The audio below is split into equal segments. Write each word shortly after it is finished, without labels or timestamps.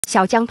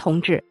小江同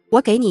志，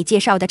我给你介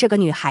绍的这个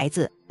女孩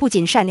子，不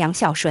仅善良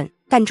孝顺、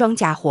干装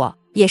家伙，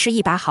也是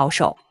一把好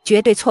手，绝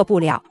对错不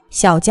了。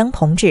小江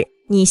同志，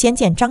你先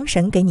见张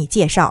婶给你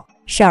介绍，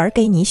婶儿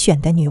给你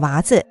选的女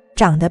娃子，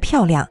长得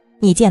漂亮，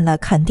你见了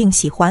肯定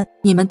喜欢。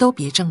你们都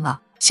别争了，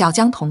小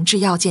江同志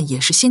要见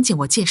也是先见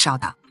我介绍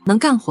的，能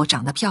干活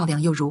长得漂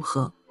亮又如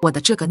何？我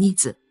的这个妮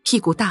子屁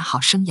股大好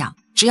生养，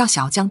只要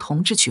小江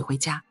同志娶回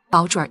家，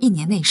保准1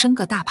年内生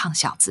个大胖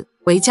小子，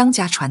为江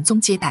家传宗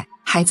接代，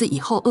孩子以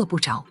后饿不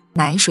着，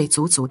奶水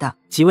足足的。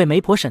几位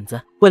媒婆婶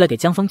子为了给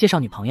江峰介绍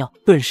女朋友，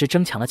顿时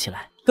争抢了起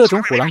来，各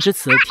种虎狼之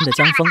词听得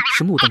江峰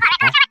是目瞪口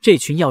呆。这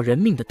群要人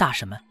命的大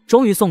婶们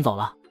终于送走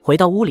了。回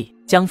到屋里，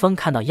江峰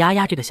看到丫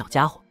丫这个小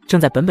家伙正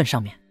在本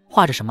上面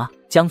画着什么，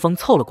江峰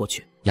凑了过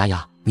去。丫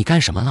丫，你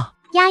干什么呢？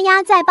丫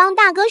丫在帮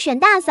大哥选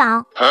大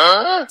嫂。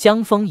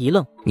江峰一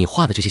愣，你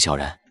画的这些小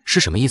人是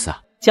什么意思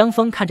啊？江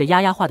峰看着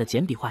丫丫画的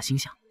简笔画，心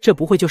想这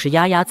不会就是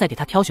丫丫在给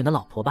他挑选的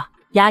老婆吧？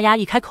丫丫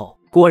一开口，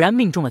果然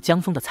命中了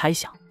江峰的猜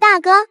想。大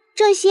哥，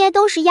这些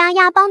都是丫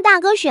丫帮大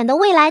哥选的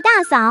未来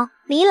大嫂，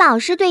李老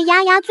师对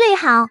丫丫最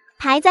好，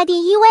排在第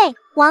1位。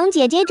王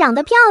姐姐长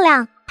得漂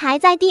亮，排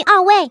在第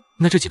2位。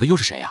那这几个又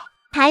是谁啊？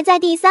排在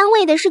第3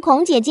位的是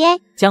孔姐姐。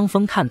江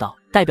峰看到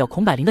代表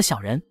孔百灵的小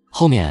人，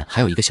后面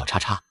还有一个小叉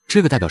叉，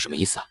这个代表什么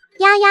意思啊？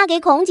丫丫给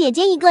孔姐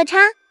姐一个叉，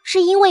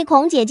是因为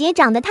孔姐姐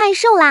长得太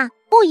瘦啦，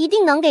不一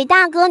定能给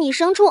大哥你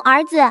生出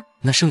儿子。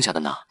那剩下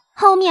的呢？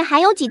后面还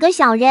有几个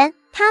小人，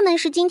他们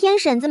是今天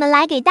婶子们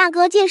来给大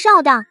哥介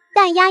绍的，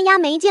但丫丫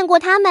没见过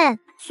他们，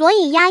所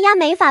以丫丫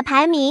没法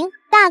排名。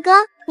大哥，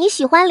你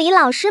喜欢李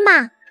老师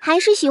吗？还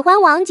是喜欢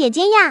王姐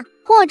姐呀？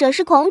或者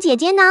是孔姐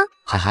姐呢？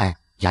嗨，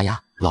丫丫，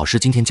老师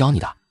今天教你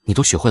的，你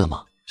都学会了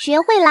吗？学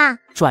会啦。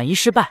转移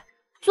失败，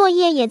作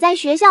业也在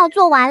学校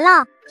做完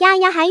了，丫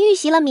丫还预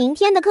习了明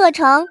天的课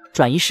程。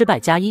转移失败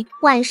+1。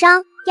晚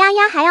上，丫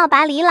丫还要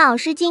把李老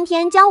师今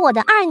天教我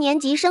的2年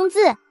级生字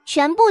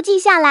全部记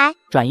下来。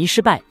转移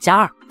失败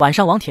+2。晚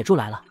上王铁柱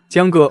来了。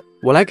江哥，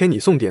我来给你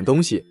送点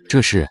东西。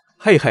这是？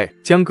嘿，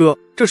江哥，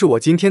这是我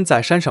今天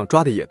在山上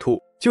抓的野兔，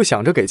就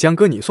想着给江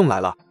哥你送来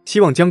了，希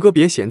望江哥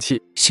别嫌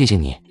弃。谢谢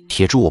你，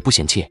铁柱，我不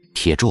嫌弃。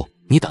铁柱，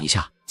你等一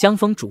下。江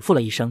峰嘱咐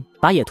了一声，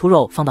把野兔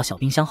肉放到小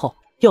冰箱后，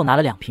又拿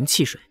了2瓶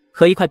汽水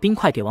和1块冰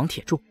块给王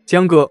铁柱。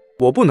江哥，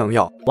我不能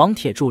要。王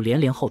铁柱连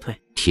连后退。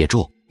铁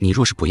柱，你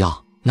若是不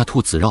要，那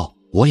兔子肉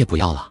我也不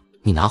要了，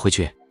你拿回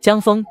去。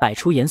江峰摆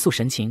出严肃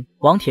神情，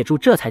王铁柱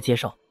这才接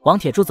受。王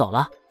铁柱走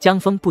了，江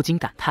峰不禁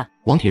感叹：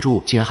王铁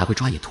柱竟然还会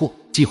抓野兔，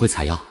既会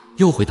采药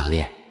又会打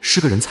猎，是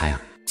个人才啊。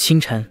清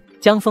晨，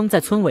江峰在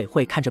村委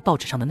会看着报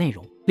纸上的内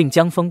容，令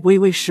江峰微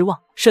微失望。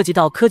涉及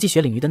到科技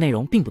学领域的内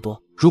容并不多，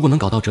如果能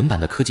搞到整版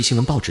的科技新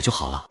闻报纸就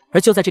好了。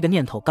而就在这个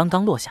念头刚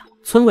刚落下，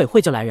村委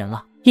会就来人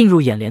了。映入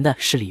眼帘的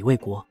是李卫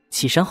国，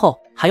起身后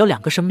还有2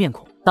个生面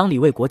孔。当李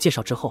卫国介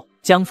绍之后，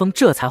江峰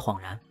这才恍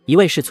然，一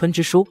位是村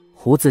支书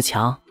胡自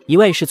强，一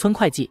位是村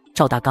会计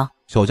赵大刚。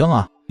小江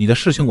啊，你的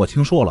事情我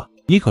听说了，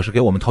你可是给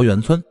我们桃园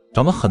村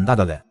长了很大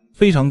的脸，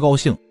非常高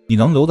兴你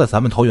能留在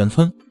咱们桃园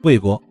村。卫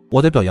国，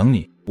我得表扬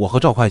你，我和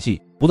赵会计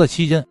不在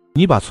期间，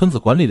你把村子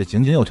管理的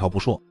井井有条不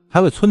说，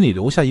还为村里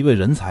留下一位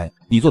人才，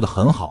你做得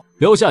很好。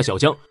留下小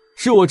江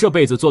是我这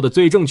辈子做的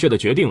最正确的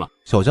决定了。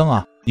小江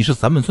啊，你是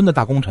咱们村的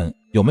大功臣，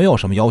有没有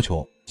什么要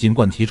求尽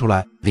管提出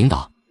来。领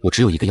导，我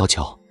只有一个要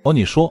求。哦，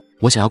你说。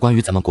我想要关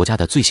于咱们国家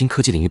的最新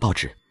科技领域报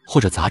纸或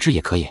者杂志也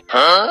可以。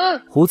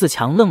胡自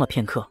强愣了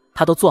片刻，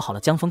他都做好了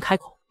江峰开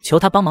口求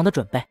他帮忙的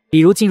准备，比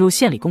如进入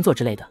县里工作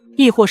之类的，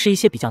亦或是一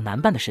些比较难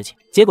办的事情。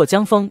结果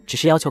江峰只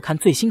是要求看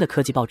最新的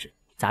科技报纸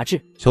杂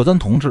志。小江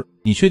同志，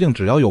你确定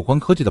只要有关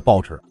科技的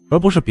报纸，而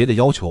不是别的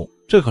要求？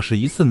这可是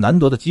一次难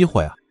得的机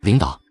会啊。领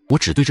导，我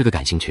只对这个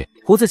感兴趣。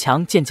胡自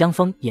强见江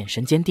峰眼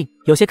神坚定，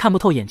有些看不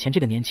透眼前这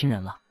个年轻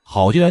人了。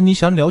好，既然你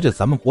想了解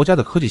咱们国家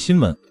的科技新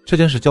闻，这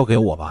件事交给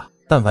我吧。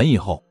但凡以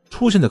后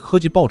出现的科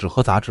技报纸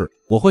和杂志，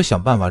我会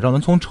想办法让人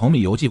从城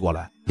里邮寄过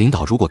来。领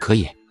导，如果可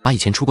以，把以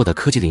前出过的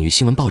科技领域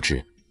新闻报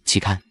纸、期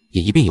刊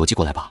也一并邮寄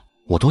过来吧，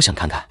我都想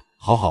看看。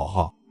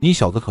好，你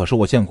小子可是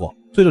我见过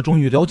最热衷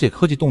于了解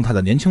科技动态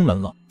的年轻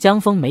人了。江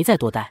峰没再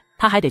多待，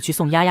他还得去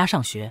送丫丫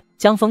上学。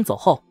江峰走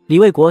后，李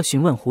卫国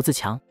询问胡自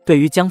强对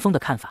于江峰的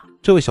看法。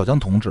这位小江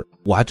同志，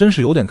我还真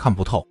是有点看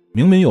不透，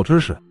明明有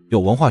知识有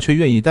文化，却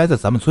愿意待在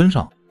咱们村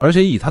上，而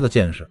且以他的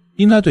见识，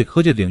应该对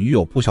科技领域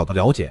有不小的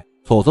了解，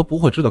否则不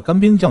会知道干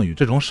冰降雨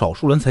这种少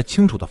数人才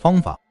清楚的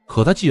方法。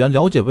可他既然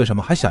了解，为什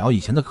么还想要以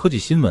前的科技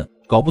新闻？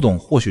搞不懂，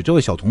或许这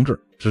位小同志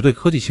只对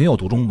科技情有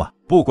独钟吧。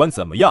不管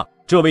怎么样，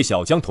这位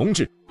小江同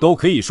志都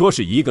可以说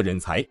是一个人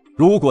才，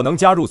如果能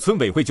加入村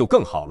委会就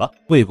更好了。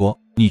卫国，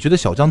你觉得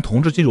小江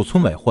同志进入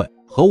村委会，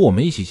和我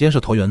们一起建设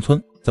桃园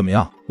村怎么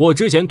样？我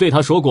之前对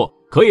他说过，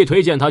可以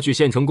推荐他去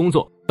县城工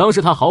作，当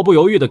时他毫不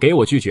犹豫地给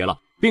我拒绝了，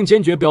并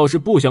坚决表示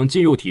不想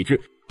进入体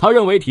制。他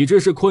认为体制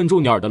是困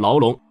住鸟的牢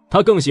笼，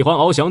他更喜欢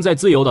翱翔在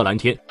自由的蓝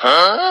天。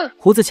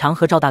胡自强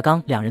和赵大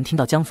刚两人听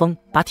到江峰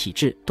把体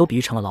制都比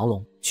喻成了牢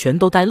笼，全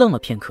都呆愣了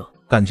片刻。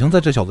感情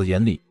在这小子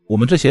眼里，我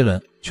们这些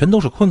人全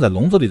都是困在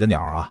笼子里的鸟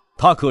啊！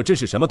他可真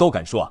是什么都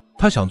敢说啊！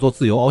他想做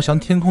自由翱翔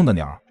天空的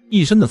鸟，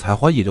一身的才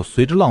华也就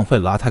随之浪费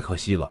了啊，太可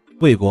惜了。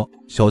魏国，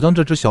小江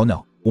这只小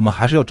鸟，我们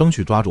还是要争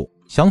取抓住，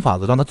想法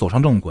子让他走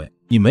上正轨。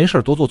你没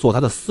事多做他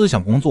的思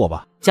想工作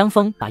吧。江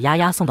峰把丫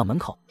丫送到门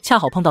口，恰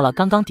好碰到了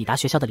刚刚抵达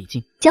学校的李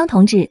静。江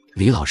同志，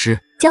李老师，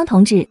江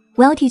同志，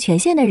我要替全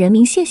县的人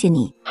民谢谢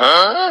你。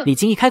李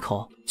静一开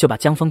口就把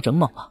江峰整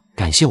懵了。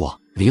感谢我，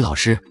李老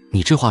师，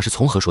你这话是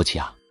从何说起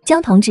啊？江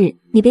同志，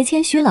你别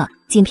谦虚了，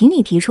仅凭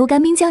你提出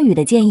干冰降雨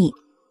的建议，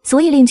所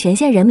以令全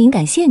县人民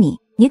感谢你。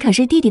你可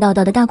是地地道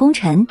道的大功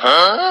臣。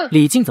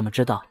李静怎么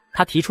知道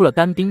他提出了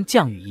干冰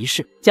降雨一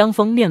事？江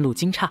峰面露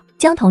惊诧。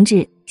江同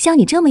志，像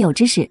你这么有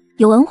知识、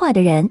有文化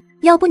的人，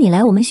要不你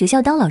来我们学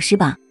校当老师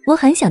吧？我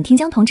很想听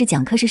江同志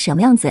讲课是什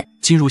么样子。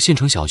进入县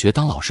城小学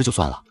当老师就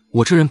算了，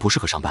我这人不适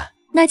合上班。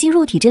那进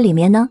入体制里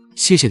面呢？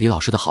谢谢李老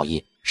师的好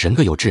意，人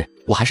各有志，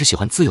我还是喜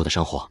欢自由的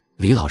生活。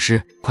李老师，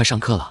快上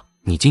课了，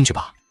你进去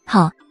吧。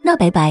好，那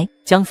拜拜。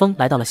江峰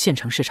来到了县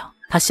城市场，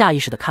他下意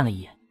识地看了一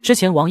眼之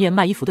前王艳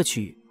卖衣服的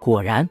区域，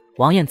果然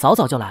王艳早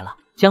就来了。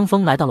江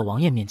峰来到了王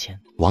艳面前。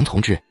王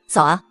同志，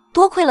早啊，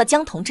多亏了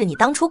江同志你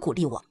当初鼓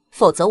励我，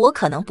否则我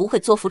可能不会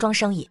做服装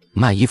生意。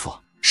卖衣服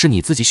是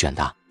你自己选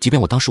的，即便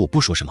我当时我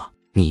不说什么，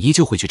你依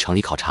旧会去城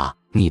里考察。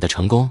你的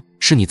成功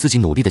是你自己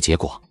努力的结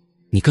果，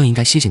你更应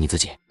该谢谢你自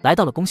己。来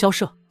到了供销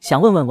社，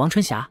想问问王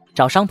春霞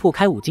找商铺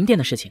开5金店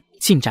的事情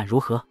进展如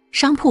何？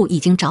商铺已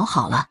经找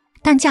好了，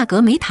但价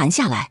格没谈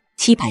下来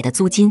，700的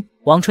租金。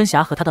王春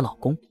霞和她的老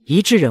公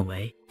一致认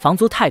为房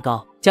租太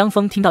高。江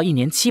峰听到1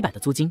年700的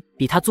租金，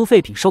比他租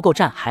废品收购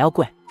站还要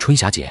贵。春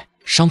霞姐，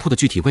商铺的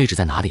具体位置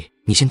在哪里？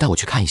你先带我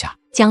去看一下。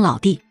江老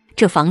弟，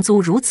这房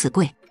租如此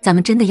贵，咱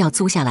们真的要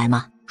租下来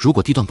吗？如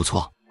果地段不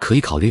错，可以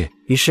考虑。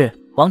于是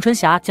王春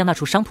霞将那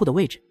处商铺的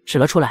位置指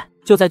了出来，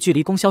就在距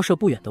离供销社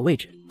不远的位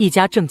置，一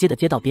家正街的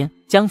街道边。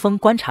江峰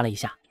观察了一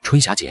下，春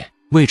霞姐，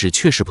位置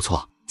确实不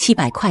错。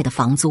700块的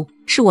房租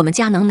是我们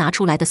家能拿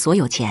出来的所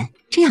有钱，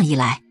这样一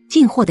来，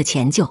进货的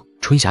钱就……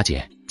春霞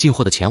姐，进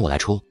货的钱我来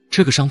出。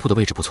这个商铺的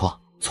位置不错，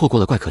错过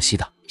了怪可惜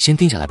的，先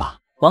定下来吧。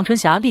王春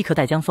霞立刻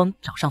带江峰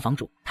找上房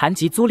主，谈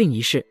及租赁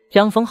一事。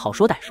江峰好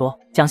说歹说，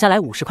讲下来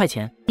50块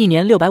钱，1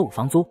年650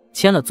房租，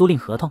签了租赁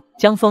合同。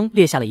江峰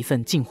列下了一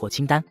份进货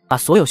清单，把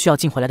所有需要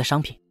进回来的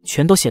商品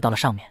全都写到了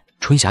上面。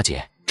春霞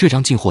姐，这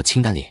张进货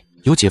清单里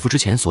有姐夫之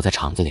前所在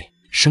厂子里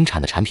生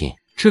产的产品，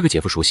这个姐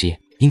夫熟悉，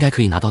应该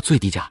可以拿到最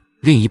低价。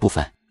另一部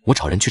分我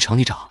找人去城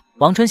里找。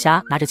王春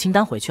霞拿着清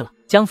单回去了，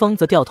江峰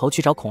则掉头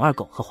去找孔二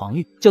狗和黄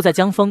玉。就在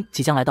江峰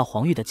即将来到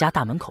黄玉的家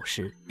大门口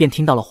时，便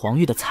听到了黄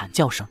玉的惨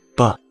叫声：“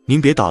爸，您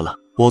别打了，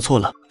我错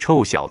了，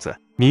臭小子，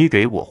你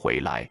给我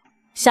回来！”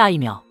下一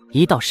秒，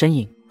一道身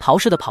影逃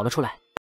似的跑了出来，